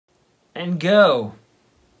and go.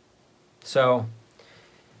 So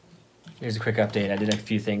here's a quick update. I did a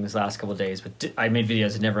few things the last couple of days, but I made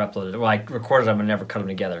videos and never uploaded. Well, I recorded them and never cut them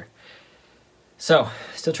together. So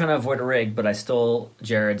still trying to avoid a rig, but I stole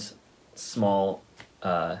Jared's small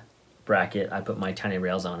bracket. I put my tiny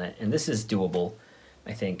rails on it, and this is doable,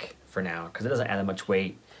 I think, for now, because it doesn't add that much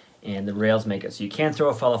weight, and the rails make it so you can throw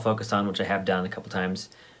a follow focus on, which I have done a couple times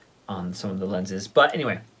on some of the lenses. But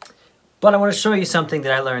anyway, I want to show you something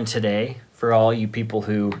that I learned today for all you people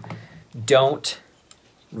who don't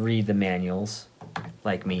read the manuals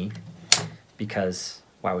like me, because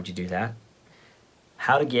why would you do that?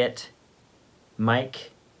 How to get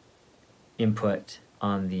mic input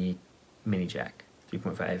on the mini jack,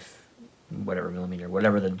 3.5 whatever millimeter,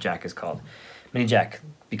 whatever the jack is called, mini jack,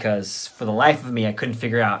 because for the life of me I couldn't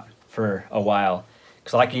figure out for a while,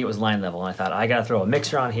 because all I could get was line level, and I thought I gotta throw a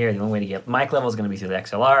mixer on here. The only way to get mic level is going to be through the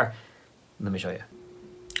XLR. Let me show you.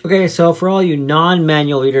 Okay, so for all you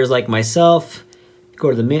non-manual readers like myself, you go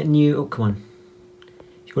to the menu. Oh, come on.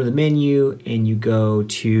 You go to the menu and you go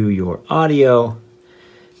to your audio.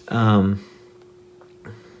 All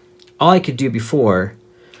I could do before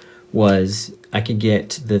was I could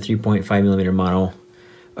get the 3.5 millimeter mono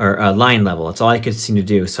or line level. That's all I could seem to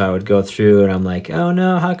do. So I would go through and I'm like, oh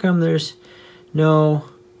no, how come there's no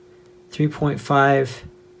 3.5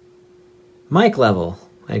 mic level?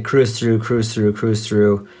 I cruise through,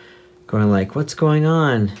 going like, what's going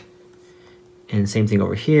on? And same thing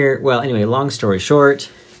over here. Well, anyway, long story short,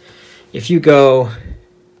 if you go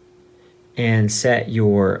and set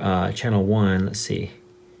your channel 1, let's see.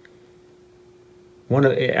 I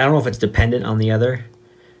don't know if it's dependent on the other.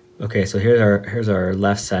 Okay, so here's our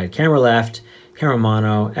left side. Camera left, camera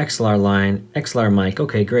mono, XLR line, XLR mic.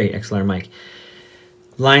 Okay, great, XLR mic.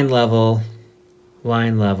 Line level,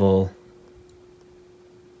 line.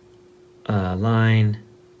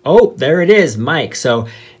 Oh, there it is, mic. So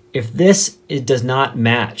if it does not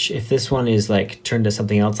match, if this one is like turned to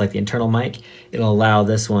something else like the internal mic, it'll allow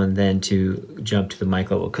this one then to jump to the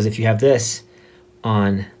mic level. Because if you have this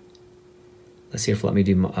on, let's see if it'll let me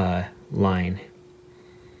do line.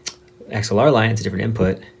 XLR line, it's a different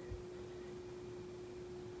input.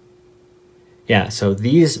 Yeah, so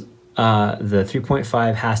these, the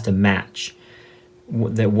 3.5 has to match.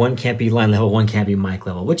 That one can't be line level, one can't be mic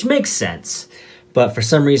level, which makes sense. But for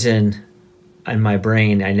some reason, in my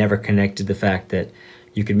brain, I never connected the fact that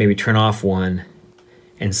you could maybe turn off one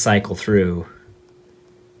and cycle through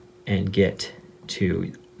and get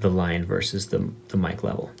to the line versus the mic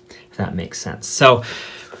level, if that makes sense. So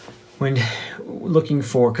when looking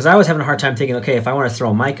for, because I was having a hard time thinking, okay, if I want to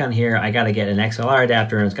throw a mic on here, I got to get an XLR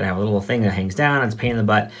adapter and it's got to have a little thing that hangs down, it's a pain in the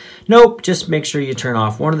butt. Nope, just make sure you turn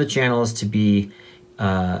off one of the channels to be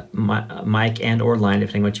mic and or line,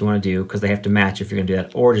 depending what you want to do, because they have to match if you're going to do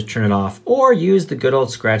that, or just turn it off, or use the good old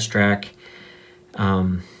scratch track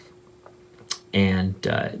and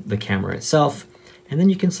the camera itself, and then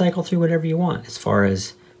you can cycle through whatever you want as far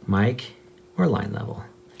as mic or line level.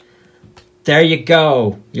 There you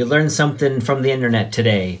go. You learned something from the internet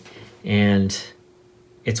today, and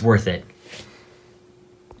it's worth it.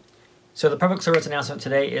 So the public service announcement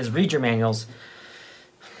today is read your manuals,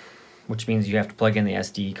 which means you have to plug in the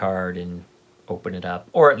SD card and open it up,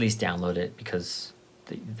 or at least download it, because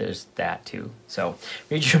there's that too. So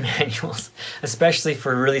read your manuals, especially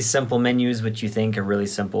for really simple menus, which you think are really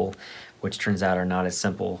simple, which turns out are not as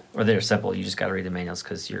simple, or they're simple. You just got to read the manuals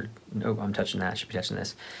because you're, oh, I'm touching that, I should be touching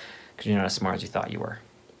this, because you're not as smart as you thought you were.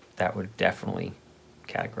 That would definitely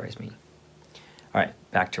categorize me. All right,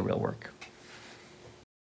 back to real work.